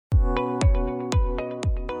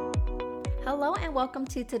Hello and welcome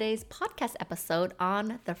to today's podcast episode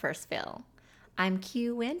on The First Fill. I'm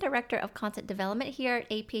Q Wynn, Director of Content Development here at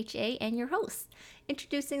Ep4 and your host,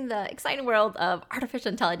 introducing the exciting world of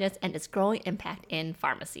artificial intelligence and its growing impact in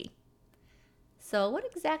pharmacy. So what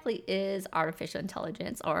exactly is artificial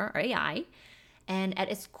intelligence, or AI? And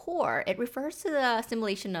at its core, it refers to the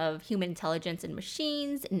simulation of human intelligence in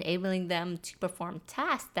machines, enabling them to perform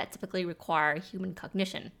tasks that typically require human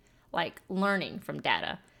cognition, like learning from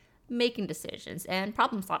data, making decisions, and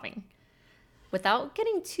problem solving. Without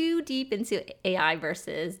getting too deep into AI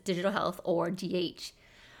versus digital health or DH,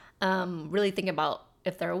 really think about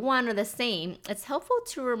if they're one or the same, it's helpful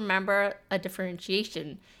to remember a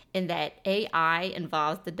differentiation in that AI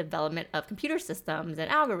involves the development of computer systems and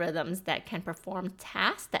algorithms that can perform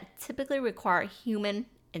tasks that typically require human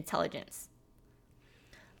intelligence.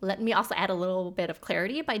 Let me also add a little bit of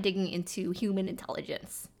clarity by digging into human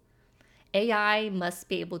intelligence. AI must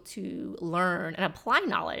be able to learn and apply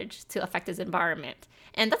knowledge to affect its environment.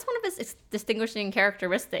 And that's one of its distinguishing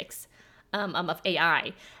characteristics of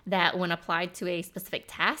AI, that when applied to a specific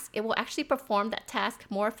task, it will actually perform that task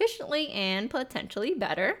more efficiently and potentially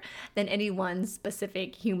better than any one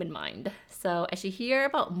specific human mind. So as you hear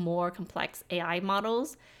about more complex AI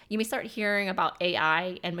models, you may start hearing about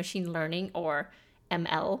AI and machine learning, or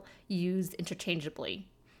ML, used interchangeably.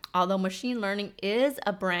 Although machine learning is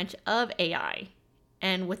a branch of AI,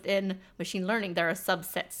 and within machine learning, there are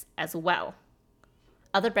subsets as well.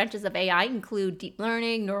 Other branches of AI include deep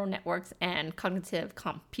learning, neural networks, and cognitive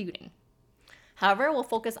computing. However, we'll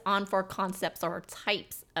focus on 4 concepts or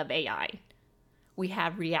types of AI. We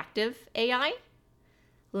have reactive AI,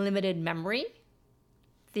 limited memory,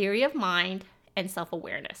 theory of mind, and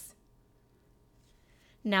self-awareness.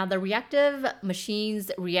 Now, the reactive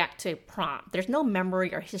machines react to a prompt. There's no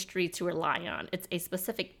memory or history to rely on. It's a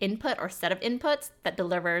specific input or set of inputs that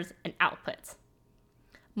delivers an output.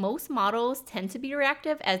 Most models tend to be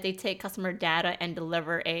reactive as they take customer data and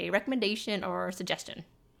deliver a recommendation or suggestion.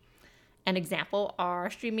 An example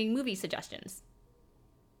are streaming movie suggestions.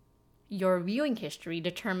 Your viewing history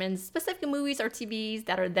determines specific movies or TVs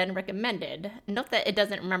that are then recommended. Note that it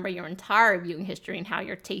doesn't remember your entire viewing history and how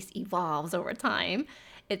your taste evolves over time.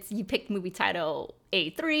 You picked movie title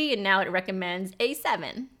A3 and now it recommends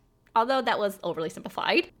A7, although that was overly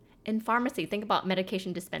simplified. In pharmacy, think about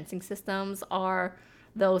medication dispensing systems or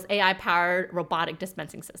those AI-powered robotic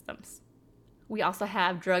dispensing systems. We also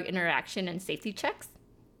have drug interaction and safety checks,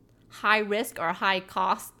 high risk or high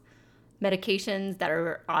cost medications that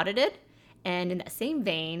are audited, and in that same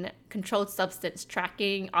vein, controlled substance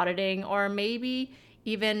tracking, auditing, or maybe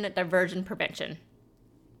even diversion prevention,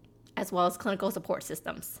 as well as clinical support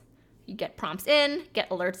systems. You get prompts in, get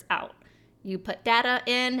alerts out. You put data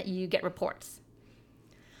in, you get reports.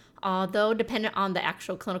 Although dependent on the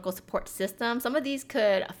actual clinical support system, some of these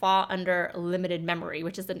could fall under limited memory,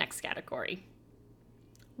 which is the next category.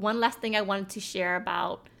 One last thing I wanted to share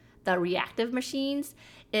about the reactive machines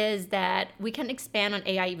is that we can expand on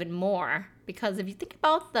AI even more, because if you think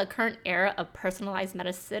about the current era of personalized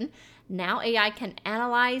medicine, now AI can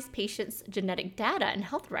analyze patients' genetic data and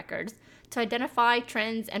health records to identify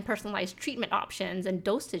trends and personalized treatment options and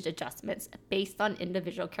dosage adjustments based on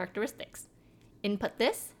individual characteristics. Input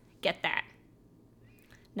this, get that.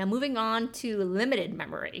 Now moving on to limited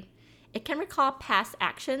memory. It can recall past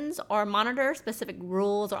actions or monitor specific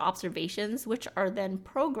rules or observations, which are then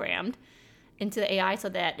programmed into the AI so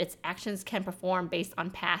that its actions can perform based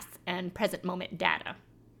on past and present moment data.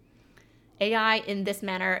 AI in this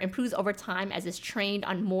manner improves over time as it's trained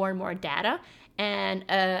on more and more data, and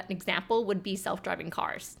an example would be self-driving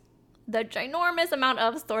cars. The ginormous amount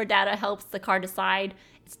of stored data helps the car decide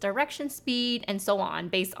its direction, speed, and so on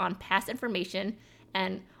based on past information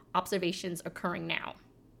and observations occurring now.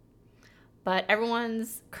 But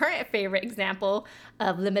everyone's current favorite example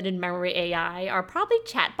of limited memory AI are probably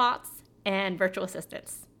chatbots and virtual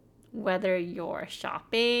assistants. Whether you're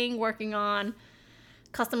shopping, working on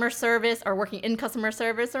customer service, or working in customer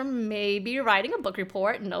service, or maybe writing a book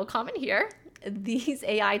report, no comment here, these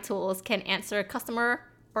AI tools can answer customer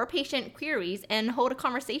or patient queries and hold a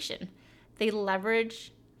conversation. They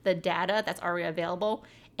leverage the data that's already available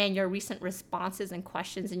and your recent responses and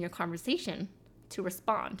questions in your conversation to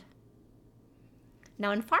respond.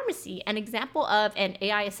 Now in pharmacy, an example of an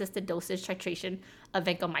AI-assisted dosage titration of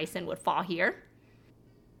vancomycin would fall here.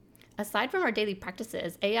 Aside from our daily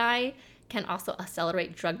practices, AI can also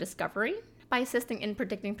accelerate drug discovery by assisting in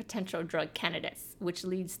predicting potential drug candidates, which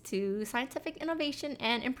leads to scientific innovation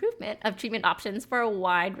and improvement of treatment options for a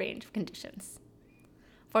wide range of conditions.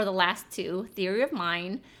 For the last two, theory of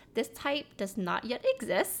mind, this type does not yet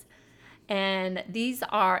exist, And these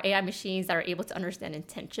are AI machines that are able to understand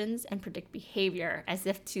intentions and predict behavior as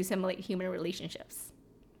if to simulate human relationships.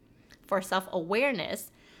 For self-awareness,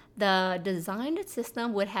 the designed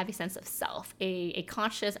system would have a sense of self, a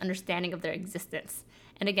conscious understanding of their existence.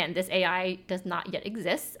 And again, this AI does not yet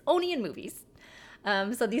exist, only in movies.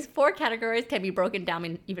 So these 4 categories can be broken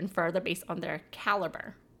down even further based on their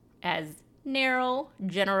caliber, as narrow,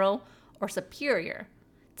 general, or superior,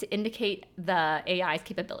 to indicate the AI's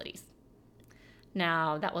capabilities.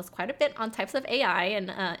 Now, that was quite a bit on types of AI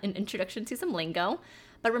and an introduction to some lingo.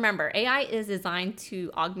 But remember, AI is designed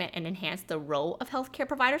to augment and enhance the role of healthcare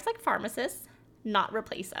providers like pharmacists, not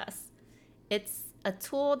replace us. It's a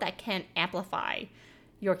tool that can amplify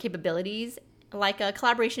your capabilities, like a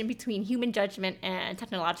collaboration between human judgment and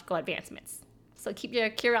technological advancements. So keep your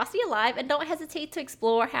curiosity alive and don't hesitate to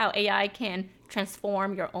explore how AI can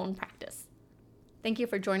transform your own practice. Thank you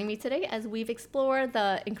for joining me today as we've explored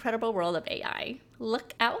the incredible world of AI.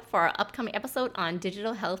 Look out for our upcoming episode on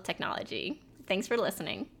digital health technology. Thanks for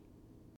listening.